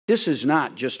this is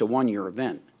not just a one-year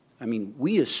event. I mean,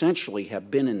 we essentially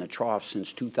have been in the trough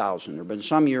since 2000. There have been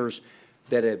some years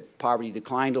that poverty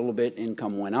declined a little bit,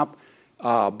 income went up,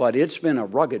 but it's been a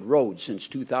rugged road since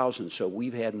 2000. So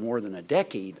we've had more than a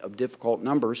decade of difficult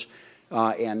numbers,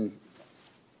 and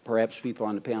perhaps people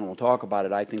on the panel will talk about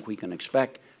it. I think we can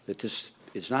expect that this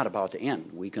is not about to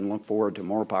end. We can look forward to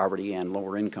more poverty and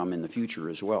lower income in the future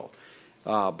as well.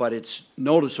 But it's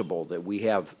noticeable that we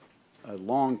have a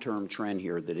long-term trend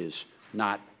here that is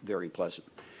not very pleasant.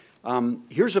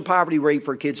 Here's the poverty rate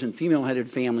for kids in female-headed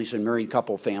families and married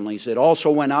couple families. It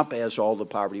also went up, as all the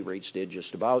poverty rates did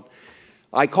just about.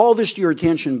 I call this to your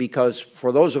attention because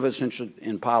for those of us interested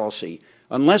in policy,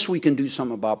 unless we can do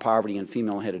something about poverty in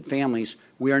female-headed families,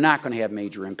 we are not going to have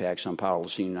major impacts on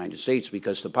policy in the United States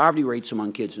because the poverty rates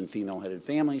among kids in female-headed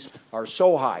families are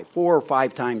so high, 4 or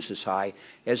 5 times as high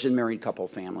as in married couple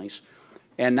families.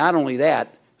 And not only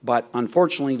that, but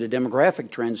unfortunately, the demographic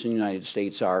trends in the United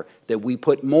States are that we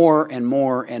put more and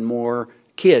more and more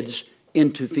kids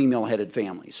into female-headed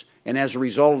families. And as a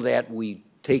result of that, we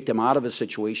take them out of a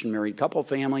situation, married couple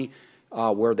family,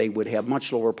 where they would have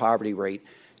much lower poverty rate.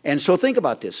 And so think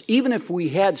about this. Even if we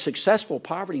had successful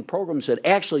poverty programs that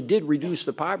actually did reduce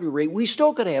the poverty rate, we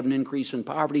still could have an increase in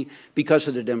poverty because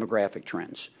of the demographic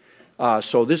trends.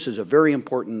 So this is a very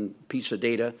important piece of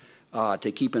data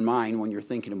to keep in mind when you're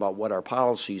thinking about what our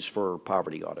policies for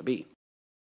poverty ought to be.